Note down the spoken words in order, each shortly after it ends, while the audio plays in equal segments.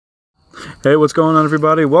Hey, what's going on,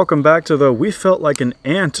 everybody? Welcome back to the We Felt Like an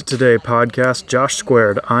Ant Today podcast, Josh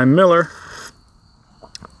Squared. I'm Miller.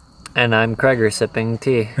 And I'm Kreger, sipping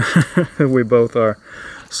tea. We both are.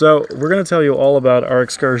 So, we're going to tell you all about our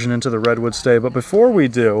excursion into the Redwood Stay, but before we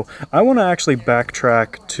do, I want to actually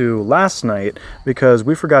backtrack to last night because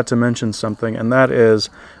we forgot to mention something, and that is,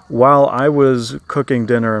 while I was cooking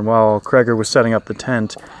dinner and while Kreger was setting up the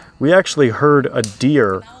tent, we actually heard a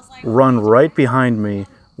deer run right behind me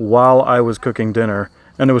while I was cooking dinner,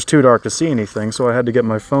 and it was too dark to see anything, so I had to get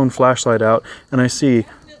my phone flashlight out, and I see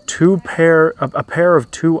a pair of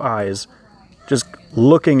two eyes just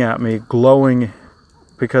looking at me, glowing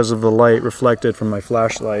because of the light reflected from my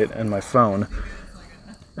flashlight and my phone.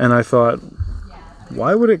 And I thought,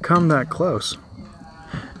 why would it come that close?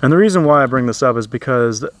 And the reason why I bring this up is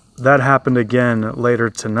because that happened again later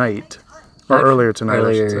tonight. Or earlier tonight,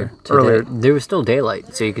 I should say. Earlier. There was still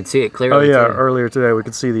daylight, so you could see it clearly. Oh yeah, too. Earlier today we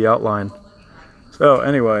could see the outline. So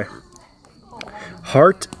anyway,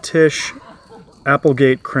 Hart Tish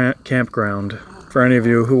Applegate Campground. For any of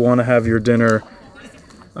you who want to have your dinner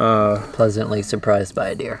pleasantly surprised by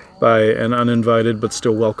a deer. By an uninvited but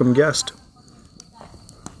still welcome guest.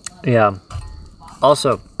 Yeah.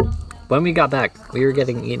 Also, when we got back, we were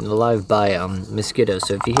getting eaten alive by mosquitoes.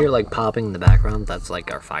 So if you hear like popping in the background, that's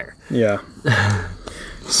like our fire. Yeah.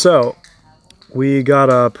 So we got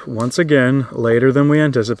up once again later than we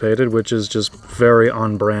anticipated, which is just very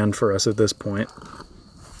on brand for us at this point.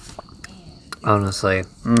 Honestly,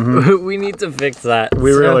 we need to fix that.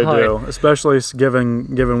 We really do, especially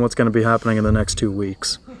given what's going to be happening in the next 2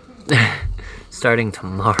 weeks. Starting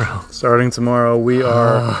tomorrow, we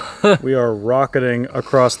are rocketing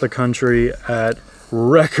across the country at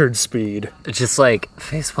record speed. Just like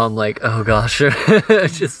facepalm, like oh gosh,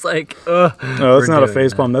 just like no, that's not a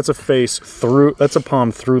facepalm. That's a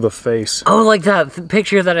palm through the face. Oh, like that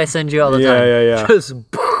picture that I send you all the time.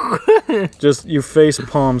 Yeah. Just you face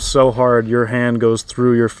palm so hard your hand goes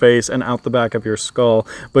through your face and out the back of your skull,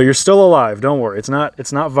 but you're still alive. Don't worry, it's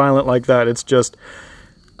not violent like that. It's just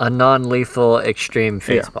a non-lethal extreme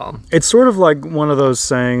facepalm. Yeah. It's sort of like one of those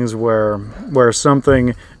sayings where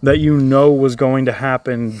something that you know was going to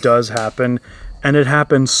happen does happen, and it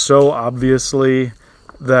happens so obviously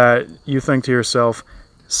that you think to yourself,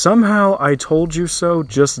 somehow I told you so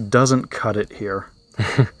just doesn't cut it here.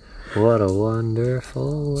 What a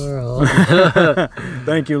wonderful world.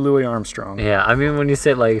 Thank you, Louis Armstrong. Yeah, I mean, when you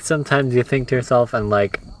say, like, sometimes you think to yourself and,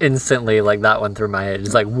 like, instantly, like, that went through my head.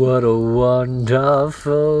 It's like, what a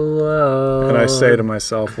wonderful world. And I say to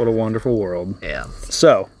myself, what a wonderful world. Yeah.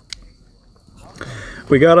 So,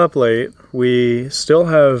 we got up late. We still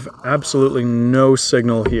have absolutely no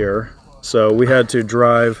signal here. So we had to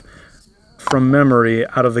drive from memory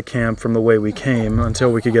out of the camp from the way we came until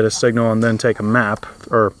we could get a signal and then take a map,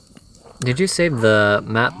 or... Did you save the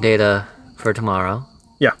map data for tomorrow?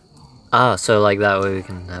 Yeah. Ah, so like that way we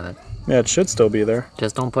can have it. Yeah, it should still be there.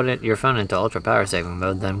 Just don't put your phone into ultra power saving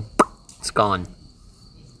mode, then it's gone.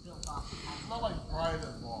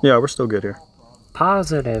 Yeah, we're still good here.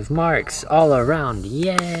 Positive marks all around,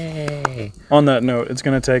 yay! On that note, it's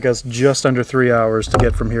going to take us just under 3 hours to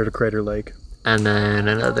get from here to Crater Lake. And then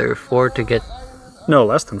another 4 to get... No,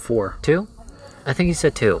 less than 4. 2? I think you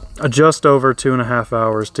said 2. Just over 2.5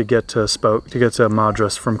 hours to get to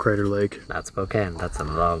Madras from Crater Lake. Not Spokane. That's a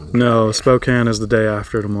long drive. No, Spokane is the day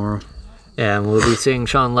after tomorrow. Yeah, and we'll be seeing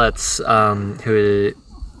Sean Letts, who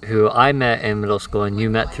I met in middle school and you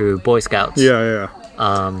met through Boy Scouts. Yeah.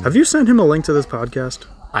 Have you sent him a link to this podcast?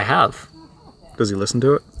 I have. Does he listen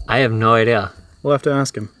to it? I have no idea. We'll have to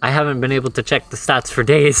ask him. I haven't been able to check the stats for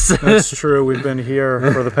days. That's true. We've been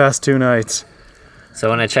here for the past 2 nights. So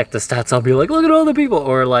when I check the stats, I'll be like, look at all the people.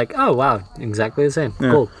 Or like, oh, wow, exactly the same.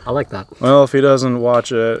 Yeah. Cool. I like that. Well, if he doesn't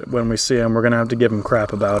watch it when we see him, we're going to have to give him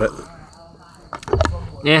crap about it.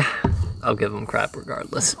 Yeah, I'll give him crap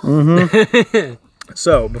regardless.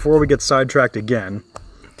 So, before we get sidetracked again,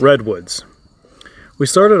 Redwoods. We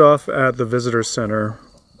started off at the Visitor Center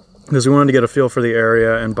because we wanted to get a feel for the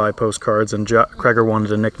area and buy postcards, and Kreger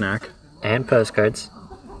wanted a knick-knack. And postcards.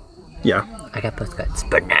 Yeah. I got postcards.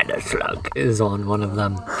 Banana slug is on one of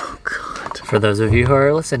them. Oh, God. For those of you who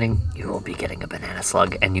are listening, you will be getting a banana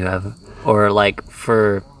slug, and you have... Or, like,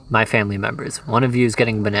 for my family members, one of you is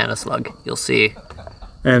getting banana slug. You'll see.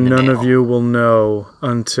 And none of you will know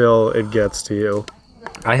until it gets to you.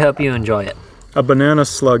 I hope you enjoy it. A banana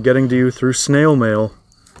slug getting to you through snail mail.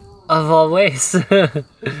 Of all ways.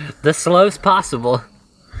 The slowest possible.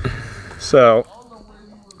 So,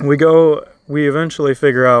 we eventually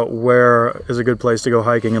figure out where is a good place to go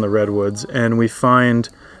hiking in the Redwoods, and we find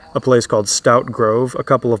a place called Stout Grove, a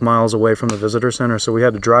couple of miles away from the visitor center, so we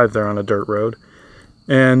had to drive there on a dirt road.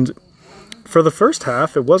 And for the first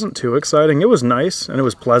half, it wasn't too exciting. It was nice, and it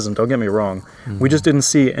was pleasant, don't get me wrong. We just didn't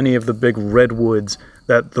see any of the big redwoods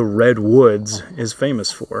that the Redwoods is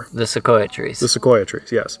famous for. The sequoia trees. The sequoia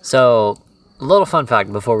trees, yes. So, a little fun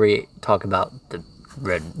fact before we talk about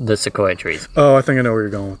the sequoia trees. Oh, I think I know where you're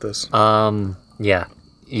going with this. Yeah,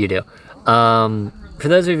 you do. For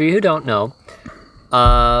those of you who don't know,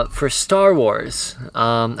 for Star Wars,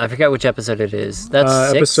 I forget which episode it is.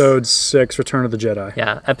 That's episode 6, Return of the Jedi.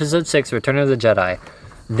 Yeah, episode 6, Return of the Jedi.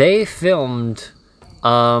 They filmed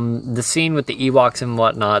the scene with the Ewoks and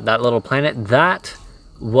whatnot, that little planet. That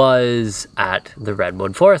was at the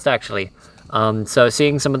Redwood Forest, actually. So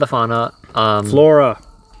seeing some of the fauna.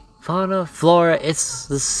 Flora, it's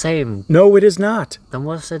the same. No, it is not. Then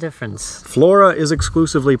what's the difference? Flora is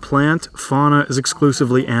exclusively plant, fauna is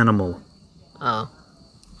exclusively animal. Oh.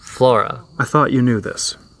 Flora. I thought you knew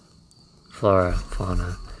this. Flora,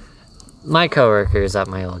 fauna. My coworkers at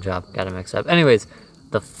my old job got it mixed up. Anyways,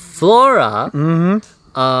 the flora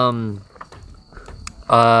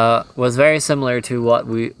was very similar to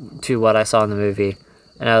what I saw in the movie.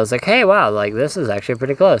 And I was like, hey, wow, like this is actually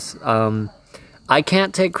pretty close. I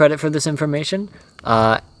can't take credit for this information.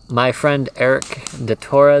 My friend Eric de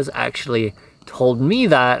Torres actually told me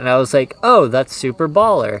that, and I was like, oh, that's super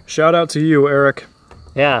baller. Shout out to you, Eric.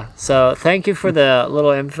 Yeah, so thank you for the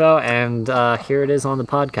little info, and here it is on the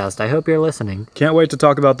podcast. I hope you're listening. Can't wait to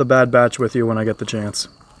talk about the Bad Batch with you when I get the chance.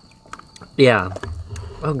 Yeah.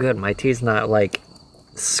 Oh, good. My tea's not, like,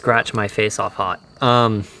 scratch my face off hot.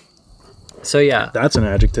 So, yeah. That's an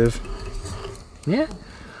adjective. Yeah.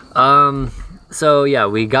 So, yeah,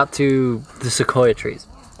 we got to the sequoia trees.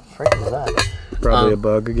 What is that? Probably a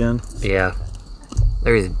bug again. Yeah.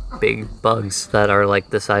 There's big bugs that are like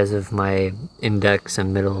the size of my index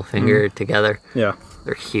and middle finger together. Yeah.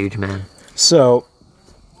 They're huge, man. So,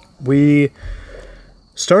 we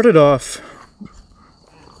started off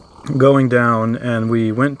going down, and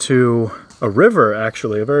we went to a river,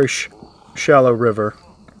 actually, a very shallow river.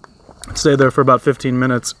 Stayed there for about 15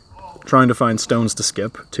 minutes, trying to find stones to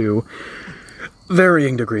skip, to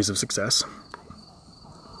varying degrees of success.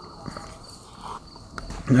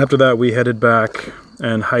 After that, we headed back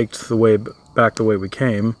and hiked the way back the way we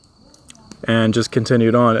came, and just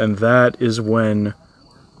continued on, and that is when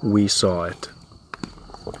we saw it.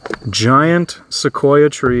 Giant sequoia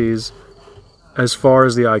trees as far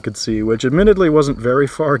as the eye could see, which admittedly wasn't very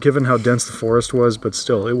far given how dense the forest was, but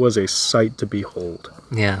still, it was a sight to behold.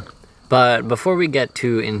 Yeah. But before we get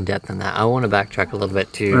too in-depth in that, I want to backtrack a little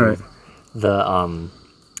bit to the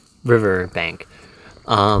river bank.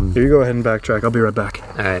 Here, you go ahead and backtrack. I'll be right back.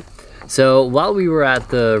 All right. So while we were at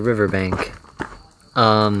the riverbank,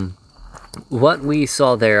 what we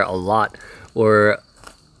saw there a lot were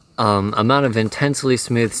amount of intensely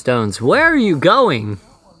smooth stones. Where are you going?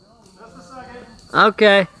 Just a second.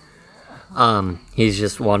 Okay. He's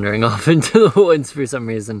just wandering off into the woods for some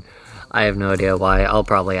reason. I have no idea why. I'll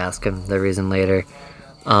probably ask him the reason later.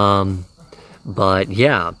 But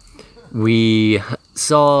yeah, we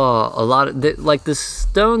saw a lot of the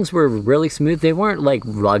stones were really smooth. They weren't like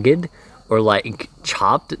rugged or like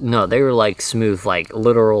chopped. No, they were like smooth, like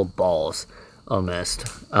literal balls almost.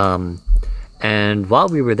 And while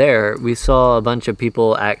we were there, we saw a bunch of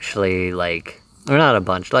people actually or not a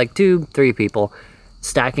bunch, like 2-3 people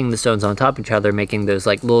stacking the stones on top of each other, making those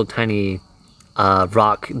like little tiny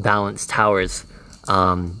rock balanced towers,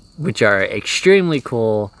 which are extremely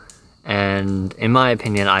cool, and in my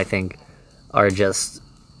opinion, I think are just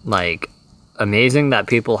like amazing that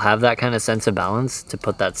people have that kind of sense of balance to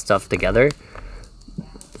put that stuff together,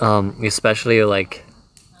 especially like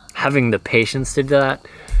having the patience to do that,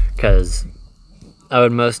 because I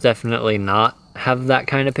would most definitely not have that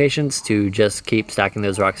kind of patience to just keep stacking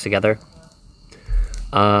those rocks together.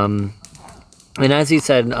 And as he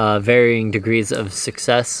said, varying degrees of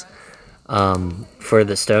success for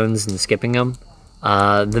the stones and skipping them.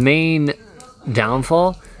 The main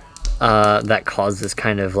downfall that caused this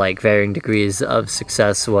kind of like varying degrees of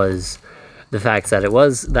success was the fact that it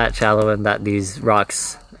was that shallow and that these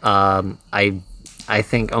rocks, I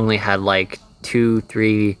think only had like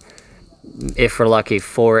 2-3, if we're lucky,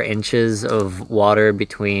 4 inches of water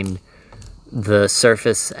between the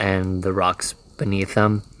surface and the rocks beneath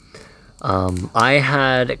them. I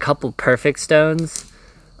had a couple perfect stones.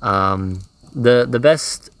 The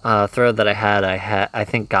best throw that I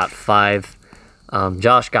think got 5.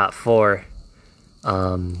 Josh got 4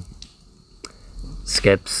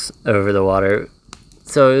 skips over the water.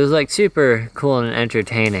 So it was like super cool and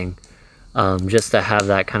entertaining, just to have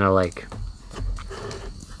that kind of like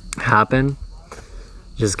happen.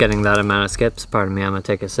 Just getting that amount of skips. Pardon me, I'm gonna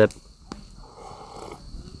take a sip.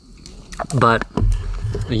 But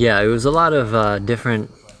yeah, it was a lot of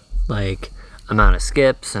different like amount of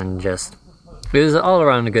skips and just it was all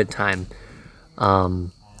around a good time.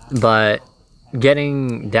 But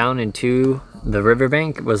getting down into the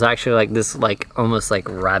riverbank was actually like this like almost like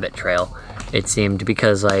rabbit trail, it seemed,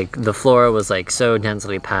 because like the floor was like so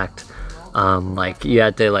densely packed. Like you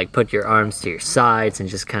had to like put your arms to your sides and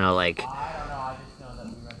just kind of like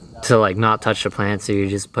to like not touch the plant, so you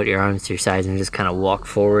just put your arms to your sides and just kind of walk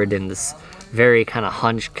forward in this very kind of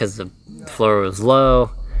hunch because the floor was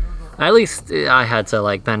low. At least I had to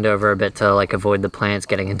like bend over a bit to like avoid the plants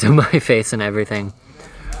getting into my face and everything.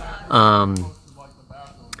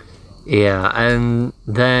 Yeah, and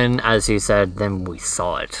then as you said, then we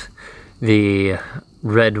saw it, the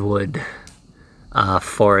Redwood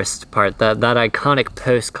Forest part, that iconic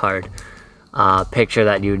postcard picture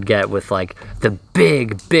that you'd get with like the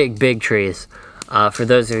big trees. For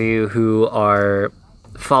those of you who are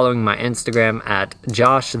following my Instagram at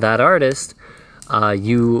Josh That Artist,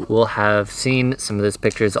 you will have seen some of those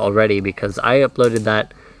pictures already because I uploaded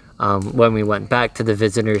that when we went back to the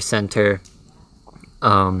visitor center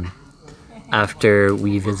after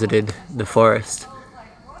we visited the forest.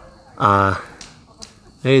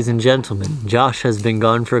 Ladies and gentlemen, Josh has been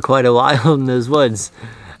gone for quite a while in those woods,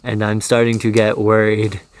 and I'm starting to get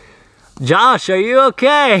worried. Josh, are you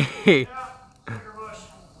okay?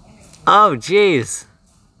 Oh, jeez.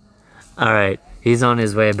 Alright, he's on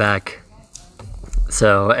his way back.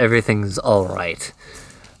 So, everything's alright.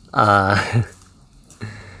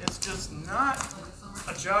 It's just not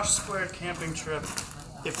a Josh Squared camping trip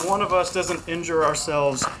if one of us doesn't injure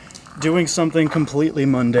ourselves doing something completely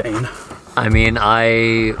mundane. I mean,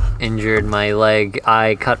 I injured my leg.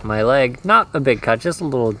 I cut my leg. Not a big cut, just a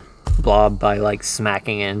little blob by like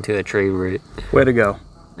smacking into a tree root. Way to go.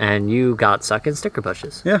 And you got stuck in sticker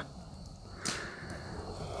bushes. Yeah.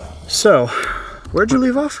 So, where'd you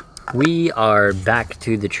leave off? We are back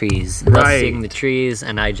to the trees. Right. Thus seeing the trees,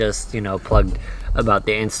 and I just, plugged about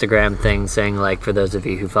the Instagram thing, saying like, for those of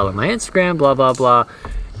you who follow my Instagram, blah, blah, blah,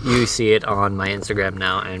 you see it on my Instagram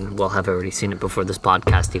now, and we'll have already seen it before this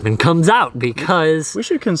podcast even comes out, because... We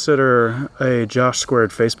should consider a Josh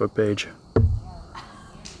Squared Facebook page.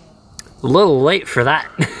 A little late for that.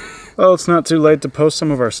 Well, it's not too late to post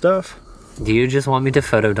some of our stuff. Do you just want me to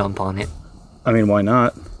photo dump on it? I mean, why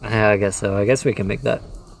not? Yeah, I guess so. I guess we can make that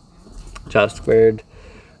Josh Squared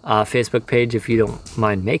Facebook page if you don't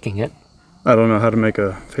mind making it. I don't know how to make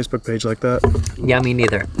a Facebook page like that. Yeah, me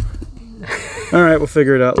neither. All right, we'll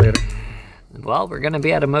figure it out later. Well, we're going to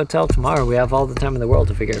be at a motel tomorrow. We have all the time in the world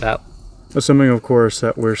to figure it out. Assuming, of course,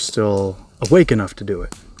 that we're still awake enough to do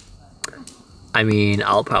it. I mean,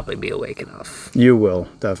 I'll probably be awake enough. You will,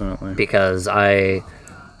 definitely. Because I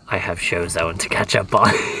have shows I want to catch up on.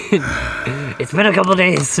 It's been a couple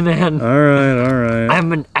days, man. All right.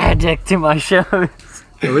 I'm an addict to my shows.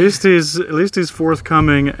 At least he's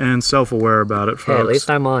forthcoming and self-aware about it, folks. Hey, at least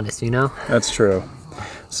I'm honest, That's true.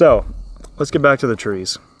 So, let's get back to the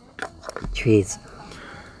trees. Trees.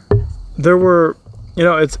 There were,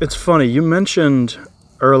 it's funny. You mentioned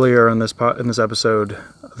earlier in this episode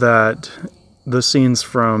that the scenes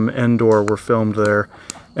from Endor were filmed there,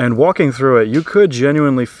 and walking through it, you could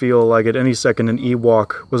genuinely feel like at any second an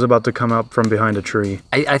Ewok was about to come up from behind a tree.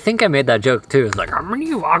 I think I made that joke too. It's like, I'm an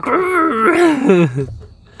Ewok.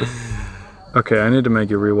 Okay, I need to make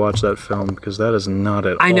you rewatch that film because that is not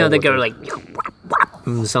at all. I know they go like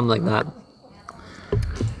something like that.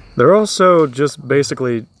 They're also just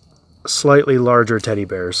basically slightly larger teddy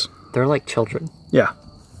bears. They're like children. Yeah.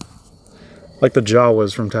 Like the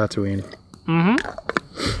Jawas from Tatooine.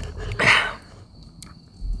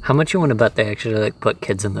 How much you want to bet they actually like put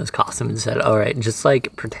kids in those costumes and said, all right, just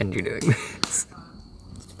like pretend you're doing this?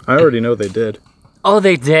 I already know they did. Oh,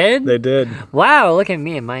 they did? They did. Wow, look at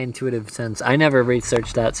me and my intuitive sense. I never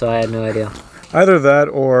researched that, so I had no idea. Either that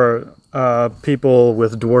or people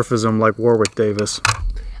with dwarfism like Warwick Davis.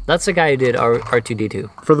 That's the guy who did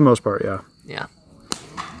R2-D2. For the most part, yeah. Yeah.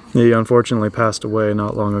 He unfortunately passed away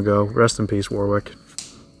not long ago. Rest in peace, Warwick.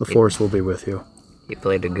 The Force will be with you. He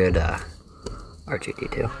played a good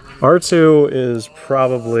R2-D2. R2 is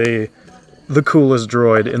probably the coolest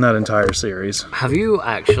droid in that entire series. Have you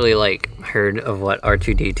actually heard of what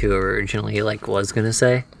R2-D2 originally was gonna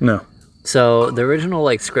say? No. So the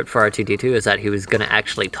original script for R2-D2 is that he was gonna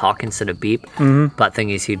actually talk instead of beep, but thing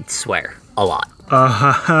is he'd swear a lot.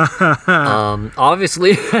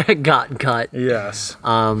 Obviously it got cut. Yes.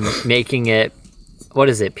 Making it, what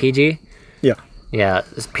is it, PG? Yeah. Yeah,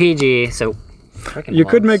 it's PG, so Frickin' You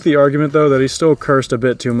could monks. make the argument, though, that he still cursed a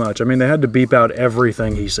bit too much. I mean, they had to beep out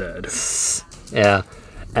everything he said. Yeah,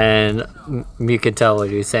 and you could tell what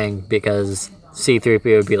he was saying because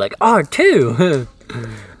C-3PO would be like, R2!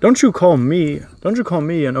 Don't you call me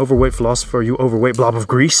an overweight philosopher, you overweight blob of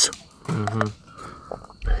grease?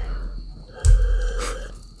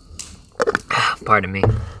 Pardon me.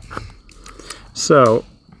 So,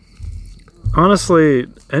 honestly,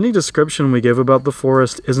 any description we give about the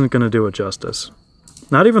forest isn't going to do it justice.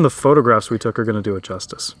 Not even the photographs we took are going to do it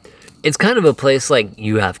justice. It's kind of a place like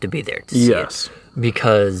you have to be there to see Yes. it.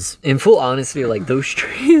 Because, in full honesty, like those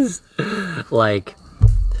trees, like,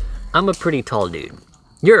 I'm a pretty tall dude.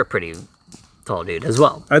 You're a pretty tall dude as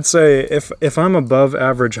well. I'd say if I'm above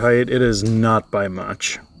average height, it is not by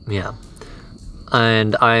much. Yeah.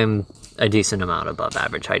 And I'm a decent amount above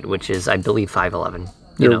average height, which is, I believe, 5'11".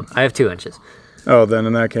 You know, I have 2 inches. Oh, then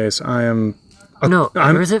in that case, I am... No,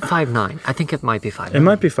 or is it 5'9"? I think it might be 5'9". It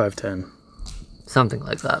might be 5'10". Something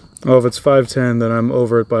like that. Oh, if it's 5'10", then I'm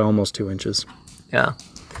over it by almost 2 inches. Yeah.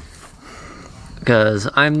 Because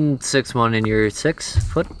I'm 6'1" and you're 6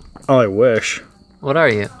 foot? Oh, I wish. What are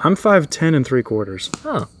you? I'm 5'10" and 3/4.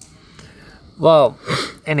 Oh. Well,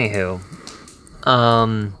 anywho.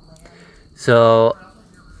 So,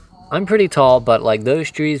 I'm pretty tall, but, like,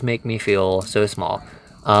 those trees make me feel so small.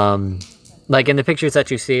 Like, in the pictures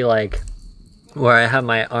that you see, like, where I have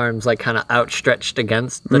my arms, like, kind of outstretched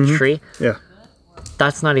against the tree, Yeah.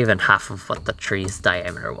 that's not even half of what the tree's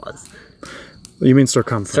diameter was. You mean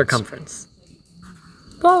circumference? Circumference.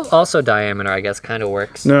 Well, also diameter, I guess, kind of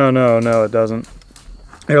works. No, it doesn't.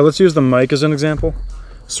 Here, let's use the mic as an example.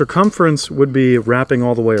 Circumference would be wrapping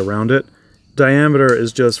all the way around it. Diameter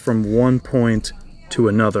is just from one point to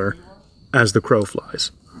another as the crow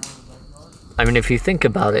flies. I mean, if you think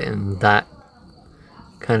about it in that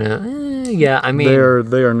kind of... yeah, I mean...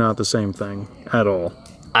 They are not the same thing at all.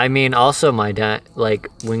 I mean, also my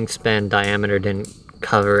wingspan diameter didn't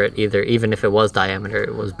cover it either. Even if it was diameter,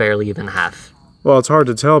 it was barely even half Well, it's hard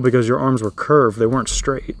to tell because your arms were curved. They weren't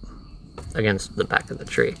straight. against the back of the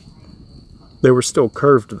tree. They were still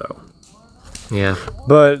curved, though. Yeah.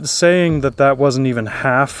 But saying that that wasn't even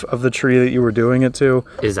half of the tree that you were doing it to,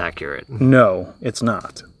 Is accurate. no, it's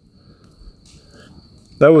not.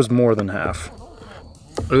 That was more than half.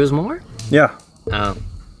 It was more? Yeah. Oh.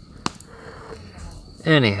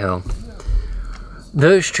 Anywho.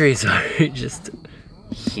 Those trees are just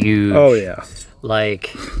huge. Oh, yeah.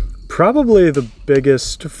 Like... Probably the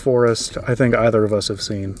biggest forest I think either of us have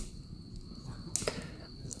seen.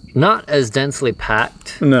 Not as densely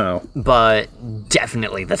packed, No. but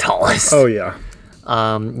definitely the tallest. Oh, yeah.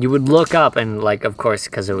 You would look up and, like, of course,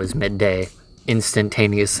 because it was midday,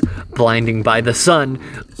 instantaneous blinding by the sun,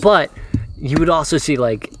 but you would also see,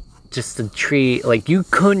 like, just the tree, like, you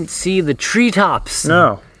couldn't see the treetops.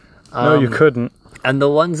 No. No, you couldn't. And the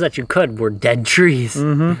ones that you could were dead trees.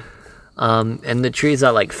 Mm-hmm. And the trees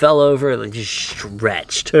that, like, fell over, like, just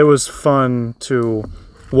stretched. It was fun to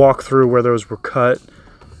walk through where those were cut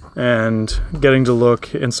and getting to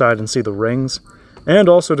look inside and see the rings, and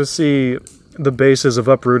also to see the bases of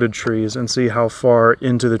uprooted trees and see how far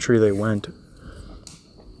into the tree they went.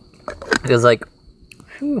 It was like,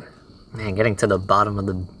 whew, man, getting to the bottom of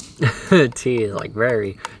the tea is, like,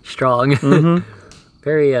 very strong. Mm-hmm.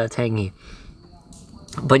 Very tangy.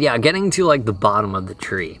 But yeah, getting to, like, the bottom of the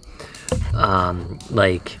tree.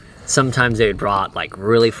 Like, sometimes they would rot, like,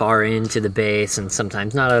 really far into the base, and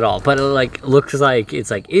sometimes not at all. But it, like, looks like,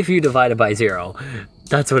 it's like, if you divide it by 0,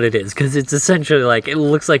 that's what it is. Because it's essentially, like, it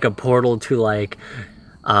looks like a portal to, like,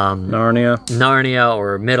 Narnia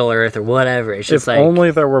or Middle Earth or whatever. It's just If like...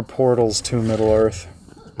 only there were portals to Middle Earth.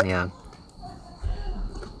 Yeah.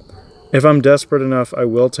 If I'm desperate enough, I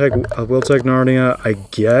will take Narnia, I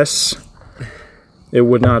guess. It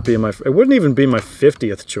would not be it wouldn't even be my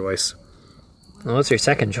 50th choice. Well, what's your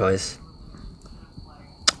second choice?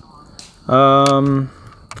 Malazan.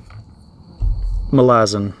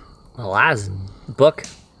 Malazan. Book?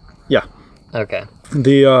 Yeah. Okay.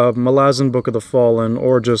 The Malazan Book of the Fallen,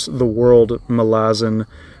 or just The World Malazan,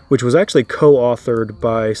 which was actually co-authored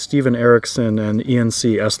by Stephen Erickson and Ian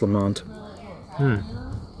C. Eslamont. Malazan.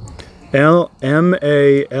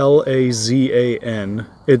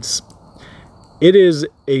 It is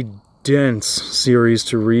a dense series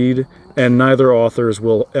to read, and neither authors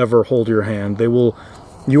will ever hold your hand.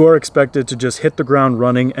 You are expected to just hit the ground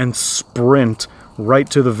running and sprint right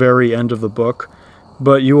to the very end of the book,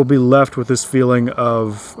 but you will be left with this feeling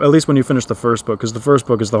of, at least when you finish the first book, because the first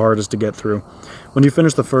book is the hardest to get through. When you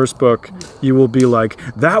finish the first book, you will be like,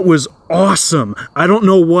 that was awesome! I don't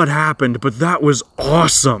know what happened, but that was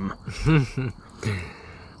awesome!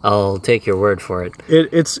 I'll take your word for it.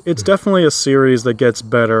 It's definitely a series that gets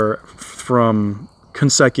better from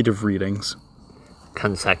consecutive readings.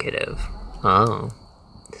 Consecutive. Oh.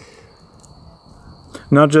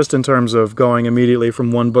 Not just in terms of going immediately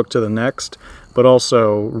from one book to the next, but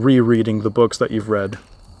also rereading the books that you've read.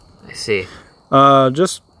 I see.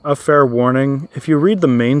 Just a fair warning, if you read the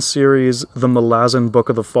main series, The Malazan Book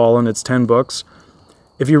of the Fallen, it's 10 books.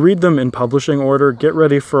 If you read them in publishing order, get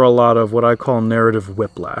ready for a lot of what I call narrative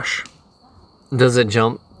whiplash. Does it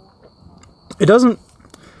jump? It doesn't...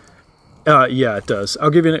 yeah, it does. I'll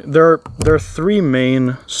give you... There are 3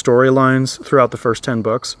 main storylines throughout the first 10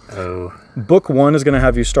 books. Oh. Book 1 is going to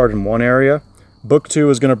have you start in one area. Book 2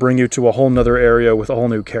 is going to bring you to a whole nother area with all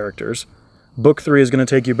new characters. Book 3 is going to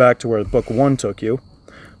take you back to where Book 1 took you.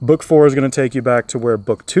 Book 4 is going to take you back to where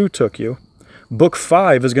Book 2 took you. Book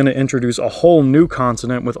 5 is going to introduce a whole new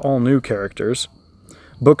continent with all new characters.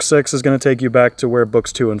 Book 6 is going to take you back to where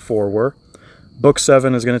Books 2 and 4 were. Book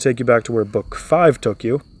 7 is going to take you back to where Book 5 took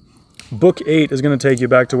you. Book 8 is going to take you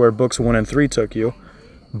back to where Books 1 and 3 took you.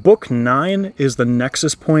 Book 9 is the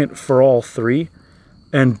nexus point for all 3.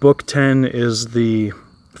 And Book 10 is the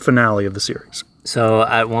finale of the series. So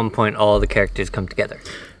at one point, all the characters come together.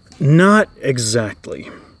 Not exactly.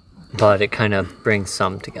 But it kind of brings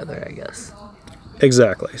some together, I guess.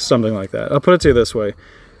 Exactly, something like that. I'll put it to you this way.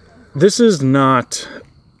 This is not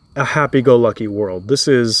a happy-go-lucky world. This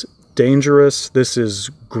is dangerous. This is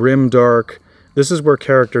grim-dark. This is where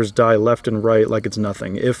characters die left and right like it's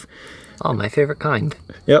nothing. Oh, my favorite kind.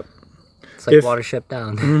 Yep. It's like Watership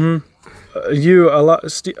Down.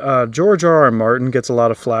 Mm-hmm. George R.R. Martin gets a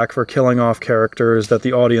lot of flack for killing off characters that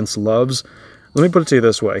the audience loves. Let me put it to you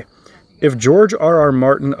this way. If George R.R.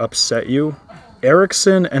 Martin upset you,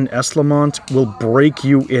 Erikson and Eslamont will break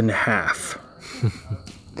you in half.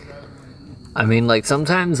 I mean, like,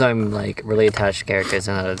 sometimes I'm, like, really attached to characters,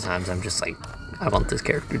 and other times I'm just like, I want this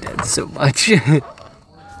character dead so much.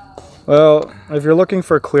 Well, if you're looking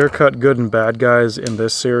for clear-cut good and bad guys in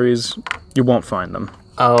this series, you won't find them.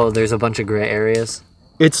 Oh, there's a bunch of gray areas?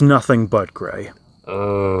 It's nothing but gray.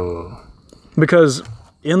 Oh. Because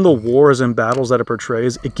in the wars and battles that it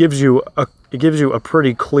portrays, it gives you a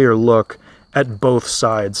pretty clear look at both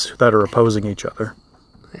sides that are opposing each other.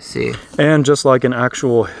 I see. And just like in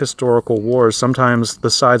actual historical wars, sometimes the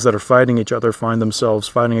sides that are fighting each other find themselves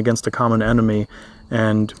fighting against a common enemy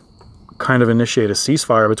and kind of initiate a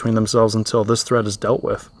ceasefire between themselves until this threat is dealt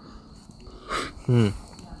with.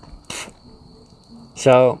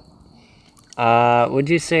 So, would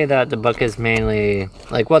you say that the book is mainly,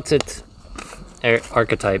 like, what's its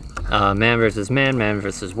archetype? Man versus man, man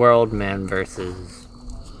versus world, man versus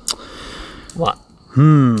what?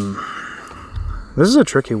 This is a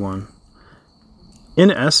tricky one.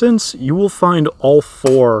 In essence, you will find all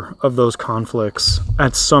 4 of those conflicts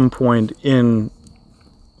at some point in...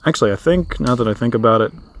 Actually, I think, now that I think about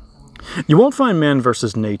it, you won't find man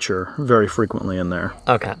versus nature very frequently in there.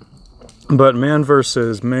 Okay. But man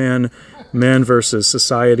versus man, man versus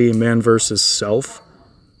society, man versus self.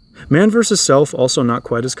 Man versus self, also not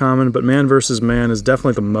quite as common, but man versus man is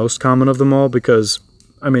definitely the most common of them all because,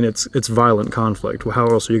 I mean, it's violent conflict. Well, how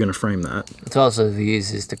else are you going to frame that? It's also the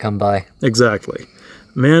easiest to come by. Exactly.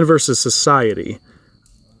 Man versus society.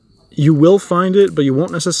 You will find it, but you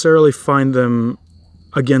won't necessarily find them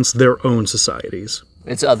against their own societies.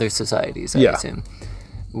 It's other societies, I assume.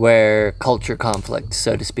 Where culture conflict,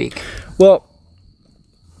 so to speak. Well,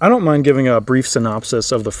 I don't mind giving a brief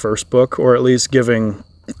synopsis of the first book, or at least giving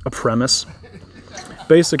a premise.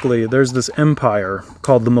 Basically, there's this empire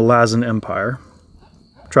called the Malazan Empire.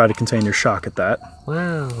 Try to contain your shock at that.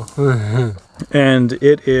 Wow. And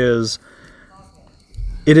it is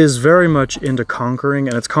very much into conquering,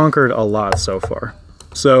 and it's conquered a lot so far.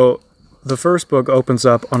 So the first book opens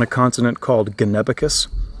up on a continent called Ganebicus,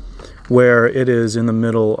 where it is in the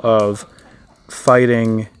middle of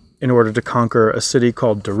fighting in order to conquer a city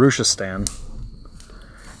called Darushistan.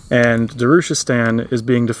 And Darushistan is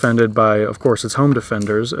being defended by, of course, its home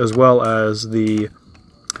defenders, as well as the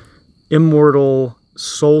immortal,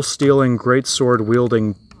 soul-stealing, great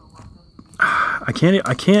sword-wielding... I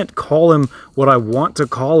can't call him what I want to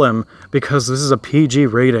call him because this is a PG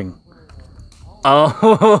rating.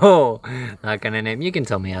 Oh, not gonna name. You can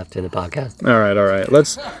tell me after the podcast. All right.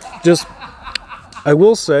 Let's just... I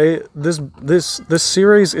will say, this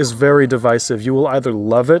series is very divisive. You will either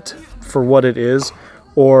love it for what it is,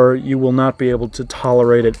 or you will not be able to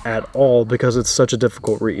tolerate it at all because it's such a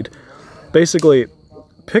difficult read. Basically,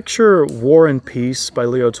 picture War and Peace by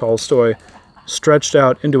Leo Tolstoy stretched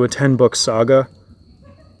out into a 10-book saga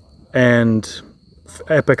and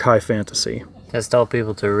epic high fantasy. Just tell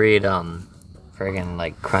people to read, friggin'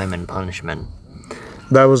 like Crime and Punishment.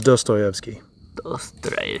 That was Dostoevsky.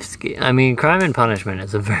 Dostoevsky. I mean, Crime and Punishment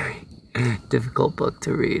is a very difficult book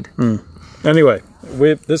to read. Anyway,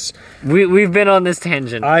 we've been on this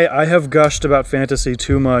tangent. I have gushed about fantasy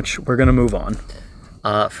too much. We're gonna move on.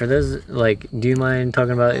 For this, like, do you mind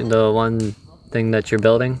talking about the one thing that you're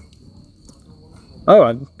building? Oh,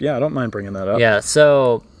 I don't mind bringing that up. Yeah.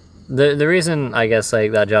 So the reason I guess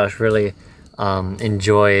like that Josh really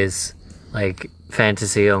enjoys like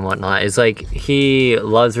fantasy and whatnot is like he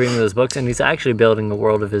loves reading those books, and he's actually building a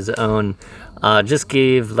world of his own. Just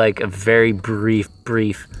gave like a very brief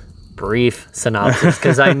synopsis,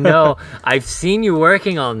 because I know I've seen you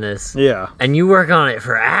working on this. Yeah. And you work on it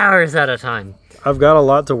for hours at a time. I've got a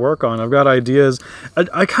lot to work on. I've got ideas.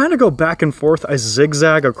 I kind of go back and forth. I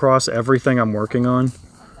zigzag across everything I'm working on.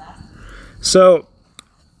 So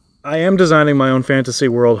I am designing my own fantasy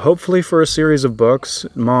world, hopefully for a series of books.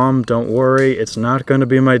 Mom, don't worry. It's not going to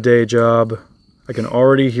be my day job. I can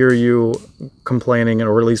already hear you complaining,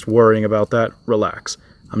 or at least worrying about that. Relax.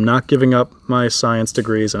 I'm not giving up my science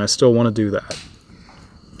degrees, and I still want to do that.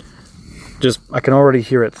 I can already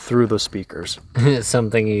hear it through the speakers.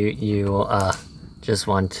 Something you just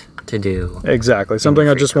want to do. Exactly. Something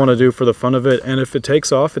I just want to do for the fun of it. And if it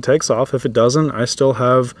takes off, it takes off. If it doesn't, I still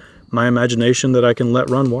have my imagination that I can let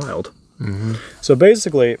run wild. Mm-hmm. So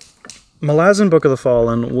basically, Malazan Book of the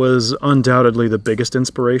Fallen was undoubtedly the biggest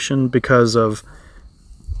inspiration because of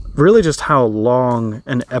really just how long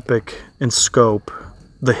and epic in scope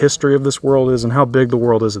the history of this world is and how big the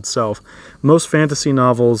world is itself. Most fantasy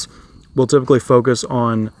novels will typically focus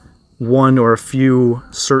on one or a few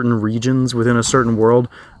certain regions within a certain world.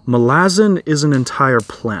 Malazan is an entire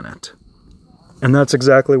planet. And that's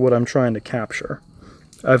exactly what I'm trying to capture.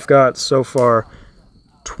 I've got so far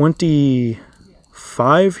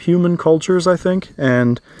 25 human cultures, I think,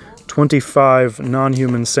 and 25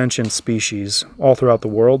 non-human sentient species all throughout the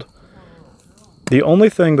world. The only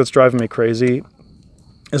thing that's driving me crazy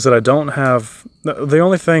is that I don't have... The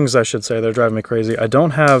only things, I should say, that are driving me crazy, I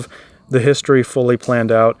don't have the history fully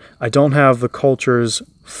planned out. I don't have the cultures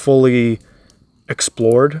fully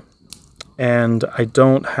explored. And I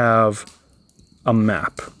don't have a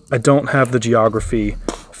map. I don't have the geography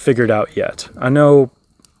figured out yet. I know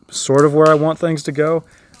sort of where I want things to go.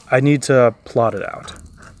 I need to plot it out.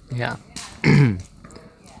 Yeah.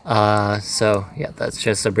 So, yeah, that's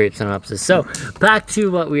just a brief synopsis. So, back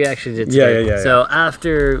to what we actually did today. Yeah. So,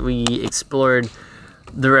 after we explored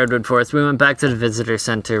the Redwood Forest, we went back to the visitor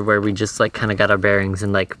center where we just, like, kind of got our bearings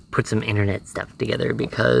and, like, put some internet stuff together,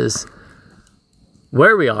 because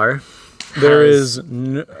where we are... There is...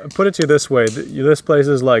 Put it to you this way. This place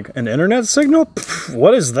is like, an internet signal? Pff,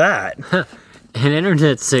 what is that? An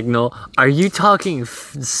internet signal? Are you talking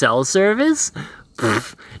cell service?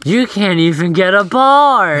 Pff, you can't even get a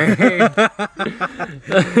bar.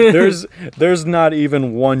 There's not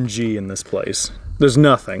even 1G in this place. There's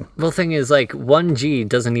nothing. Well, the thing is, like, 1G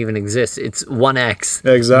doesn't even exist. It's 1X.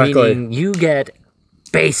 Exactly. Meaning you get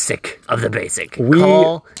basic of the basic.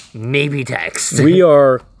 Call, maybe text. We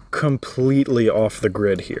are completely off the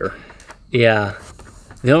grid here. Yeah.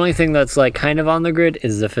 The only thing that's, like, kind of on the grid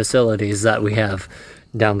is the facilities that we have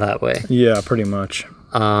down that way. Yeah, pretty much.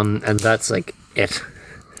 And that's, like, it.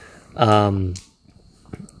 Beyond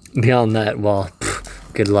that, well,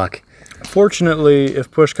 good luck. Fortunately,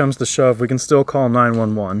 if push comes to shove, we can still call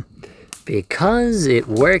 911. Because it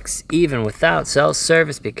works even without cell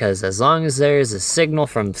service, because as long as there's a signal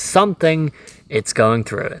from something, it's going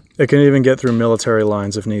through it. It can even get through military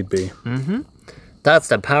lines if need be. Mm-hmm. That's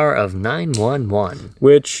the power of 911.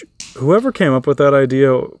 Which, whoever came up with that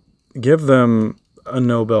idea, give them a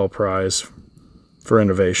Nobel Prize for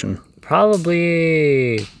innovation.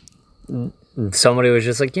 Probably somebody was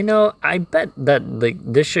just like, I bet that like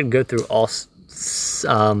this should go through all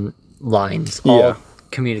lines, all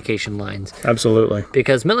communication lines. Absolutely.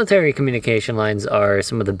 Because military communication lines are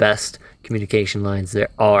some of the best communication lines there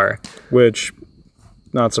are. Which,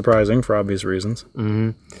 not surprising for obvious reasons. Mm-hmm.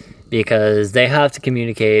 Because they have to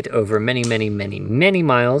communicate over many, many, many, many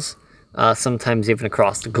miles, sometimes even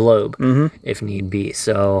across the globe, if need be.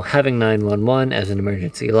 So having 911 as an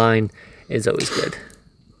emergency line is always good.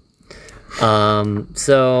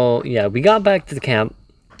 So, yeah, we got back to the camp,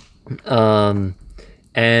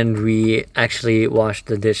 and we actually washed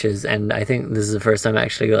the dishes, and I think this is the first time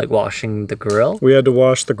actually, like, washing the grill. We had to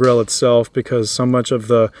wash the grill itself because so much of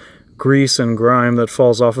the grease and grime that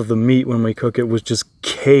falls off of the meat when we cook it was just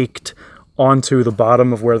caked onto the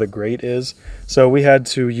bottom of where the grate is. So we had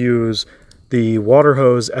to use the water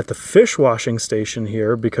hose at the fish washing station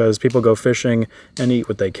here because people go fishing and eat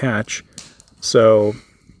what they catch. So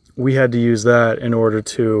we had to use that in order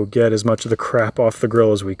to get as much of the crap off the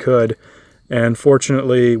grill as we could. And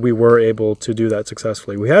fortunately, we were able to do that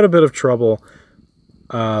successfully. We had a bit of trouble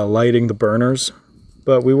lighting the burners,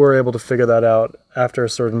 but we were able to figure that out after a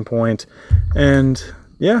certain point. And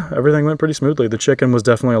yeah, everything went pretty smoothly. The chicken was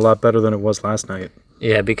definitely a lot better than it was last night.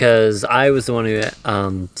 Yeah, because I was the one who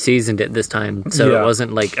seasoned it this time, so it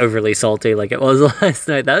wasn't like overly salty like it was last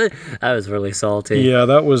night. That was really salty. Yeah,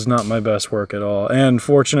 that was not my best work at all. And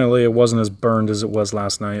fortunately, it wasn't as burned as it was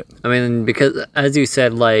last night. I mean, because as you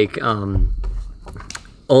said, like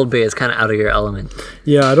Old Bay is kind of out of your element.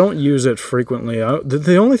 Yeah, I don't use it frequently.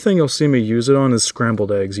 The only thing you'll see me use it on is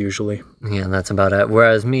scrambled eggs, usually. Yeah, that's about it.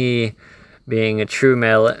 Whereas me, being a true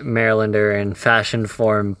Marylander in fashion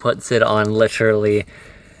form, puts it on literally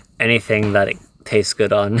anything that it tastes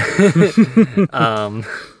good on.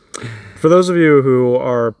 For those of you who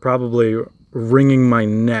are probably wringing my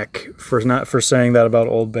neck for saying that about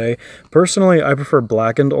Old Bay, personally, I prefer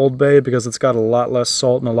blackened Old Bay because it's got a lot less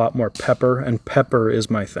salt and a lot more pepper, and pepper is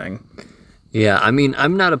my thing. Yeah, I mean,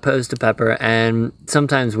 I'm not opposed to pepper, and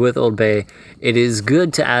sometimes with Old Bay, it is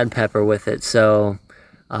good to add pepper with it, so...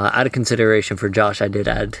 out of consideration for Josh, I did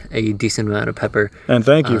add a decent amount of pepper. And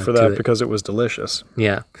thank you for that, because it was delicious.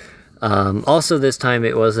 Yeah. Also, this time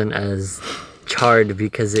it wasn't as charred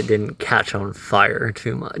because it didn't catch on fire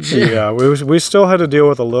too much. Yeah, we still had to deal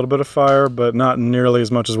with a little bit of fire, but not nearly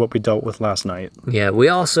as much as what we dealt with last night. Yeah, you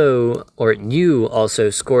also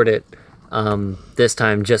scored it this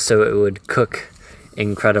time just so it would cook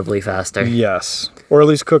incredibly faster. Yes, or at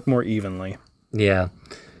least cook more evenly. Yeah.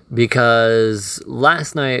 Because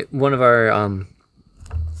last night, one of our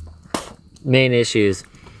main issues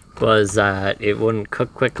was that it wouldn't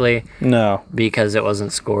cook quickly. No. Because it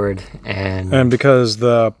wasn't scored. And because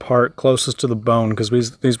the part closest to the bone, because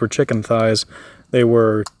these were chicken thighs, they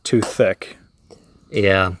were too thick.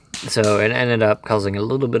 Yeah. So it ended up causing a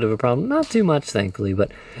little bit of a problem. Not too much, thankfully,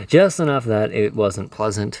 but just enough that it wasn't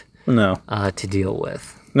pleasant to deal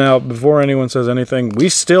with. Now, before anyone says anything, we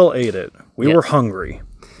still ate it. We were hungry.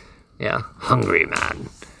 Yeah, hungry man.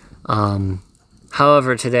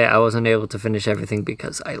 However, today I wasn't able to finish everything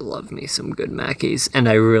because I love me some good Mackies, and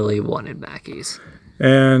I really wanted Mackies.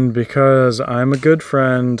 And because I'm a good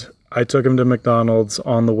friend, I took him to McDonald's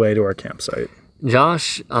on the way to our campsite.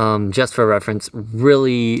 Josh, just for reference,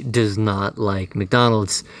 really does not like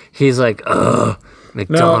McDonald's. He's like, ugh,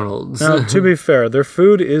 McDonald's. Now, to be fair, their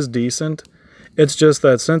food is decent. It's just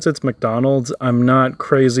that since it's McDonald's, I'm not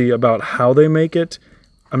crazy about how they make it.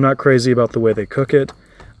 I'm not crazy about the way they cook it.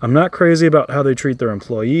 I'm not crazy about how they treat their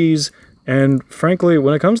employees. And frankly,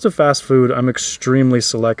 when it comes to fast food, I'm extremely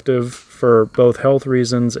selective for both health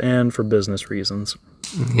reasons and for business reasons.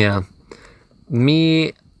 Yeah.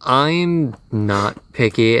 Me, I'm not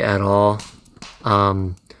picky at all.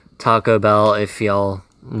 Taco Bell, if y'all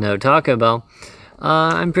know Taco Bell,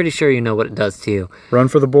 I'm pretty sure you know what it does to you. Run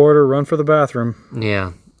for the border, run for the bathroom.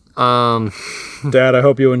 Yeah. Dad, I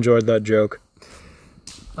hope you enjoyed that joke.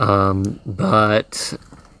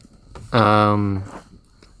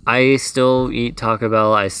 I still eat Taco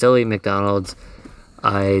Bell. I still eat McDonald's.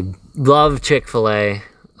 I love Chick-fil-A.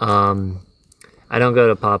 I don't go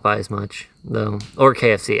to Popeyes much, though, or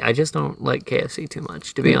KFC. I just don't like KFC too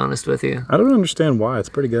much, to be honest with you. I don't understand why. It's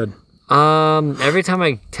pretty good. Every time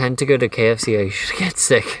I tend to go to KFC, I usually get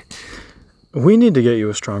sick. We need to get you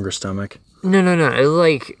a stronger stomach. No. It's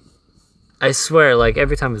like, I swear, like,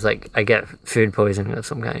 every time it's like I get food poisoning of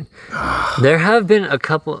some kind. There have been a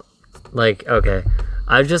couple, like, okay,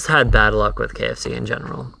 I've just had bad luck with KFC in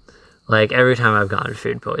general. Like, every time I've gotten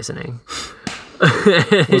food poisoning.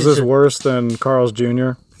 Was this worse than Carl's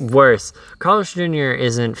Jr.? Worse. Carl's Jr.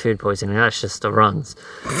 isn't food poisoning. That's just the runs.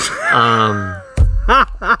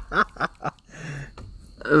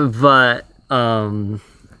 But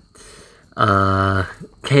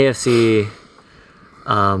KFC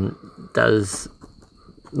does,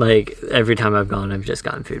 like, every time I've gone, I've just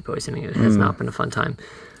gotten food poisoning. It has not been a fun time.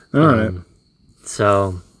 All right.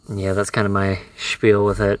 So, yeah, that's kind of my spiel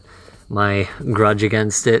with it. My grudge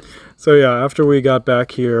against it. So yeah, after we got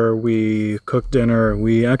back here, we cooked dinner.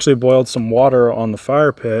 We actually boiled some water on the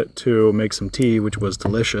fire pit to make some tea, which was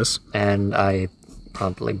delicious. And I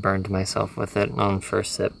promptly burned myself with it on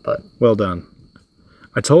first sip, but... Well done.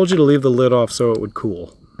 I told you to leave the lid off so it would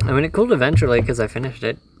cool. I mean, it cooled eventually because I finished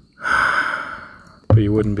it. But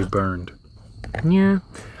you wouldn't be burned. Yeah.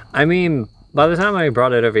 I mean, by the time I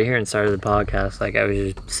brought it over here and started the podcast, like, I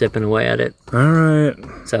was just sipping away at it. All right.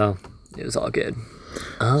 So... it was all good.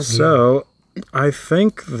 So, I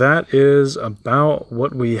think that is about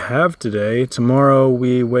what we have today. Tomorrow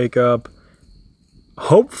we wake up,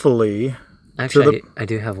 hopefully, Actually, I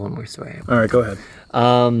do have one more story. All right, go ahead.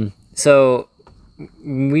 So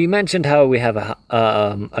we mentioned how we have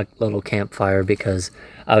a little campfire because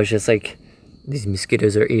I was just like, these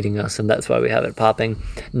mosquitoes are eating us, and that's why we have it popping.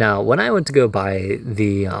 Now, when I went to go buy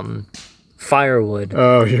the firewood.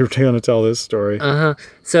 Oh, you're going to tell this story.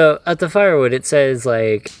 So at the firewood, it says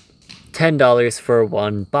like $10 for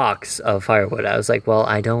one box of firewood. I was like, well,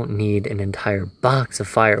 I don't need an entire box of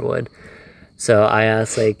firewood. So I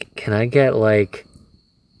asked, like, can I get like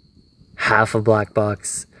half a black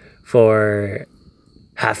box for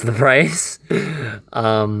half the price?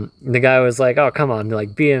 The guy was like, oh, come on,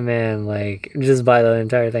 like, be a man, like, just buy the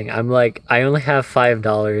entire thing. I'm like, I only have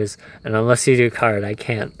 $5, and unless you do card, I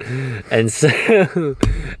can't. And so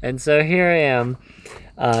here I am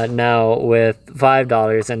now with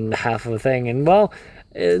 $5 and half of a thing, and well,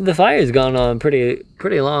 the fire's gone on pretty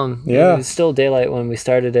long. Yeah, it was still daylight when we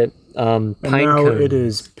started it. And now cones. It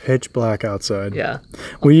is pitch black outside. Yeah,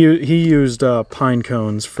 he used pine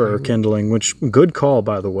cones for kindling, which good call,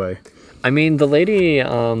 by the way. I mean, the lady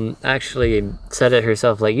actually said it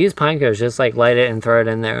herself, like, use pine cones, just like light it and throw it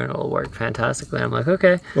in there and it'll work fantastically. I'm like,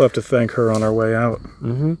 okay. We'll have to thank her on our way out.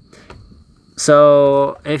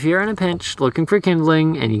 So if you're in a pinch looking for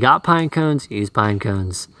kindling and you got pine cones, use pine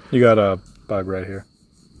cones. You got a bug right here.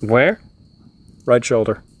 Where? Right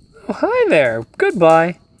shoulder. Oh, hi there.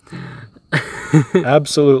 Goodbye.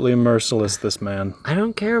 Absolutely merciless, this man. I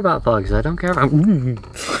don't care about bugs. I don't care about...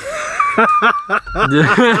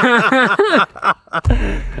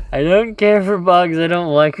 I don't care for bugs. I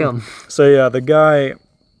don't like them. So yeah, the guy,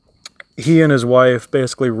 he and his wife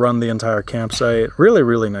basically run the entire campsite. Really,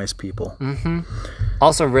 really nice people.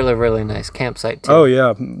 Also really, really nice campsite too. Oh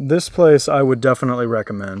yeah, this place I would definitely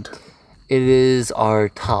recommend. It is our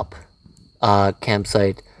top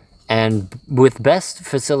campsite, and with best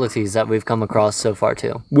facilities that we've come across so far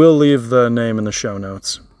too. We'll leave the name in the show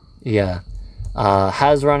notes. Yeah.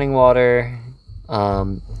 Has running water.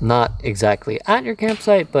 Not exactly at your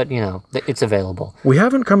campsite, but you know, it's available. We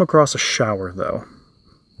haven't come across a shower though.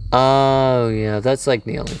 Oh yeah, that's like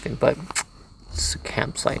the only thing, but it's a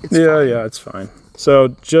campsite. It's fine. Yeah, it's fine.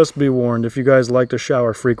 So just be warned, if you guys like to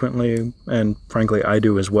shower frequently, and frankly I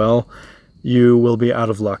do as well, you will be out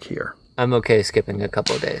of luck here. I'm okay skipping a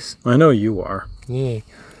couple of days. I know you are. Yeah.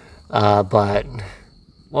 But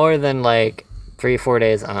more than like 3-4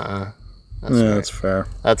 days, That's fair.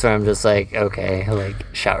 That's where I'm just like, okay, like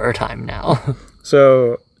shower time now.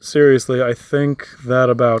 So seriously, I think that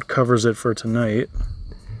about covers it for tonight.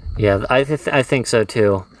 Yeah, I think so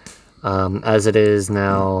too. As it is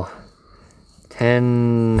now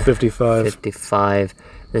 10:55.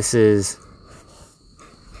 This is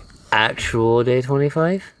actual day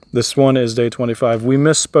 25. This one is day 25. We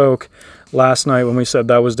misspoke last night when we said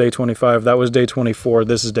that was day 25. That was day 24.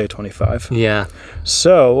 This is day 25. Yeah.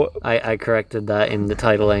 So I corrected that in the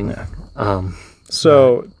titling.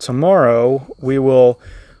 So tomorrow we will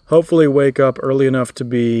hopefully wake up early enough to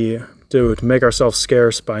make ourselves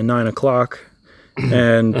scarce by 9 o'clock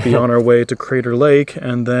and be on our way to Crater Lake,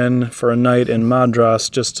 and then for a night in Madras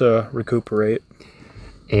just to recuperate.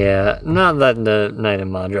 Yeah, not that the night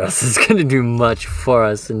in Madras is going to do much for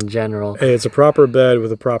us in general. Hey, it's a proper bed with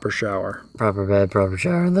a proper shower. Proper bed, proper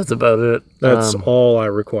shower, and that's about it. That's all I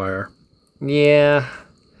require. Yeah.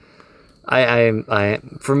 I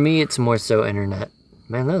for me, it's more so internet.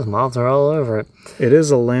 Man, those moths are all over it. It is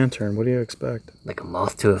a lantern. What do you expect? Like a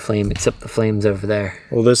moth to a flame, except the flame's over there.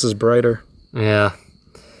 Well, this is brighter. Yeah.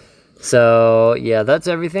 So, yeah, that's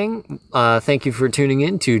everything. Thank you for tuning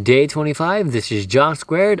in to Day 25. This is Josh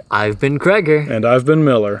Squared. I've been Kreger. And I've been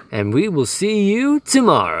Miller. And we will see you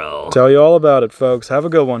tomorrow. Tell you all about it, folks. Have a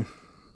good one.